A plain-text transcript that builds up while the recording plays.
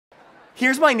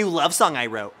Here's my new love song I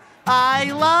wrote. I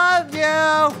love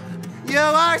you. You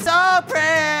are so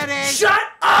pretty. Shut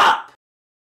up!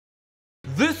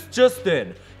 This just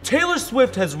in. Taylor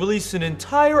Swift has released an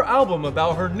entire album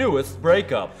about her newest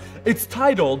breakup. It's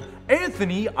titled,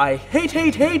 Anthony, I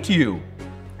Hate You.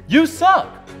 You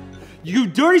suck. You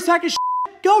dirty sack of shit.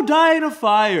 Go die in a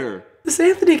fire. This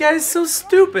Anthony guy is so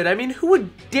stupid. I mean, who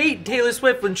would date Taylor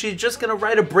Swift when she's just gonna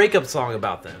write a breakup song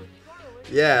about them?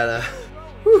 Yeah,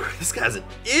 this guy's an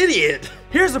idiot.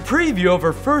 Here's a preview of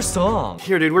her first song.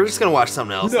 Here, dude, we're just gonna watch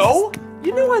something else. No?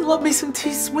 You know I love me some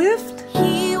T Swift.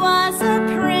 He was a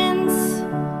prince,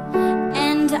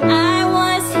 and I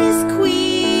was his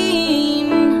queen.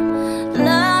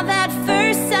 Love at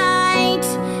first sight,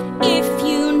 if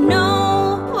you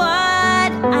know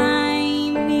what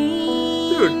I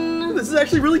mean. Dude, this is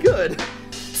actually really good.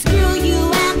 Screw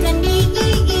you, Anthony.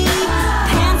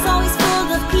 Pants always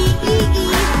full of PE.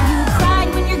 You cried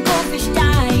when your goldfish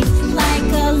died,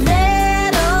 like a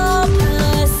little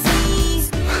pussy.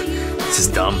 This is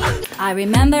dumb. I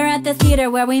remember at the theater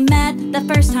where we met the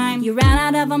first time. You ran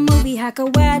out of a movie hecka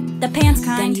wet, the pants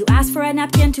kind. Then you asked for a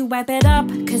napkin to wipe it up,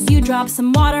 cause you dropped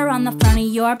some water on the front of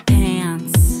your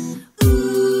pants.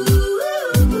 Ooh,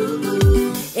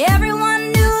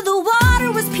 everyone knew the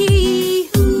water was pee.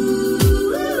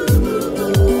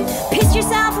 Piss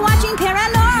yourself watching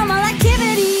Paranormal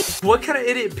Activity. What kind of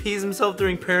idiot pees himself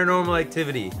during Paranormal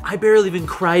Activity? I barely even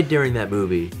cried during that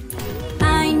movie.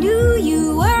 I knew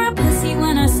you were a pussy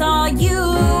when I saw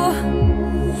you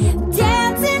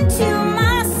dancing to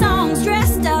my songs,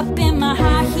 dressed up in my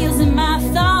high heels and my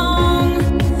thong,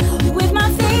 with my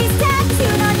face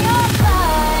tattooed on your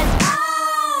butt.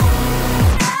 Oh,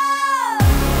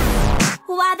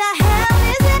 no. Why the hell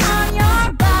is it on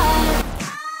your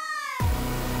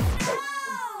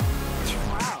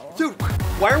butt? Dude,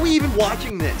 why are we even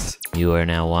watching this? You are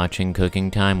now watching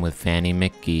Cooking Time with Fanny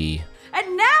McGee.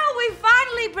 And now we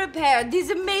finally prepared these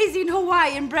amazing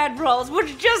Hawaiian bread rolls,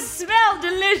 which just smell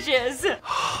delicious.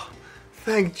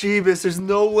 Thank Jeebus, there's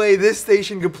no way this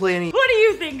station could play any. What do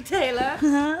you think, Taylor?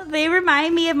 They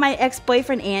remind me of my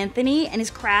ex-boyfriend Anthony and his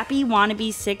crappy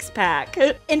wannabe six-pack.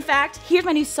 In fact, here's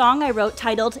my new song I wrote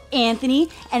titled Anthony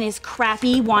and his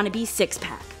crappy wannabe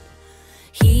six-pack.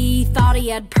 He thought he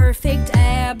had perfect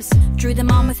abs, drew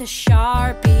them on with a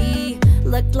Sharpie,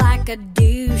 looked like a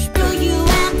douche. Screw you,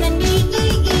 Anthony.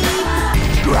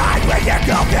 Right when you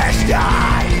go this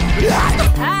time.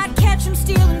 I'd catch him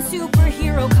stealing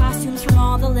superhero costumes from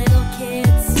all the little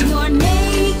kids. You're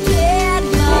naked,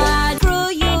 blood.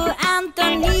 Screw you,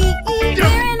 Anthony.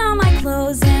 Wearing all my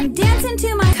clothes and dancing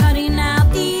to my cutting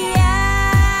out the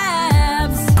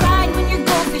abs. Cried when your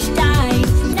goldfish died.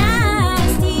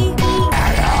 Nasty.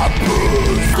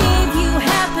 Gave you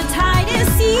hepatitis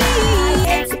C.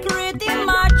 It's pretty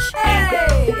much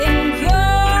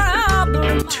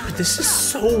incurable. Dude, this is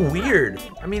so weird.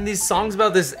 I mean, these songs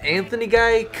about this Anthony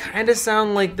guy kind of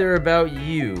sound like they're about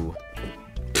you.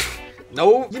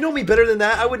 No, you know me better than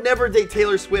that. I would never date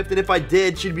Taylor Swift, and if I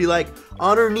did, she'd be like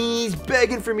on her knees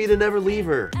begging for me to never leave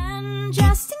her. And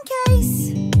just in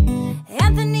case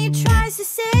Anthony tries to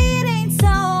say it ain't so,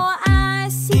 I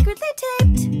secretly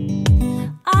taped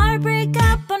our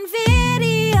breakup on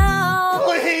video.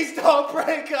 Please don't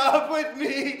break up with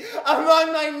me. I'm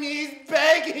on my knees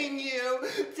begging you.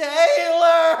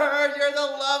 Taylor, you're the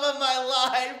love of my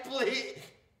life, please.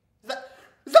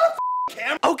 Is that a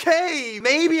camera? Okay,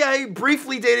 maybe I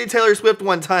briefly dated Taylor Swift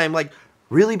one time, like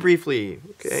really briefly.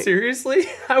 Okay. Seriously?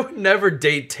 I would never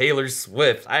date Taylor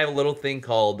Swift. I have a little thing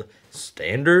called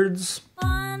standards.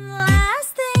 One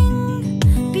last thing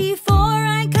before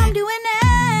I come to an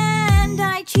end.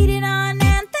 I cheated on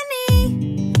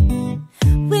Anthony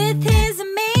with his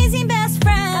amazing best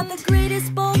friend. Got the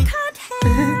greatest bowl cut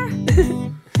hair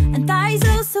and thighs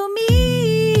oh so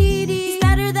meaty. He's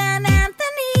better than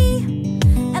Anthony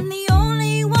and the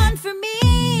only one for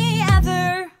me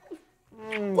ever.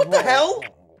 What the hell?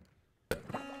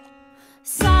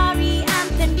 Sorry,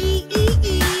 Anthony,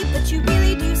 but you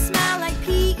really do smell like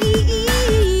pee.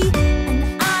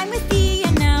 And I'm with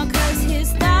Ian now, cause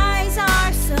his thighs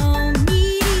are so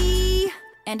meaty.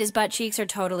 And his butt cheeks are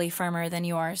totally firmer than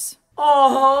yours.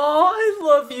 Aw, I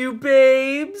love you,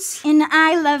 babes. And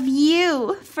I love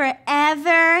you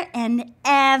forever and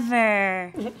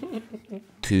ever.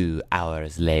 2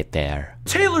 hours later.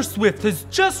 Taylor Swift has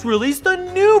just released a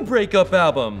new breakup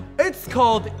album. It's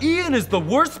called Ian is the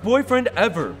Worst Boyfriend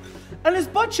Ever. And his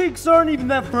butt cheeks aren't even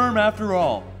that firm after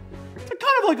all. They're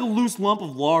kind of like a loose lump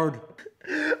of lard.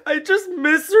 I just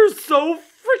miss her so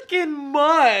freaking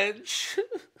much.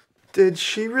 Did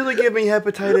she really give me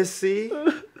hepatitis C?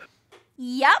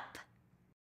 Yup.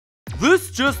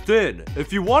 This just in.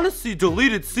 If you want to see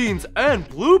deleted scenes and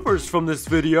bloopers from this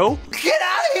video, Get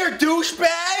out of here,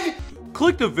 douchebag!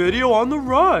 click the video on the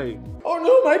right. Oh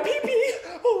no, my pee-pee!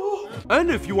 Oh. And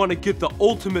if you want to get the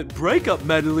ultimate breakup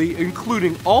medley,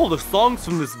 including all the songs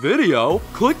from this video,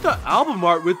 click the album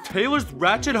art with Taylor's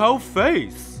ratchet hoe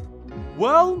face.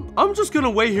 Well, I'm just gonna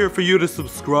wait here for you to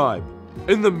subscribe.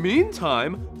 In the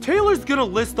meantime, Taylor's gonna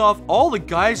list off all the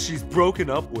guys she's broken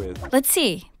up with. Let's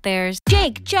see. There's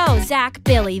Jake, Joe, Zach,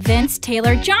 Billy, Vince,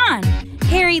 Taylor, John,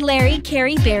 Harry, Larry,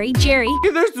 Carrie, Barry, Jerry.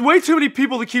 There's way too many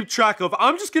people to keep track of.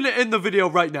 I'm just gonna end the video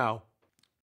right now.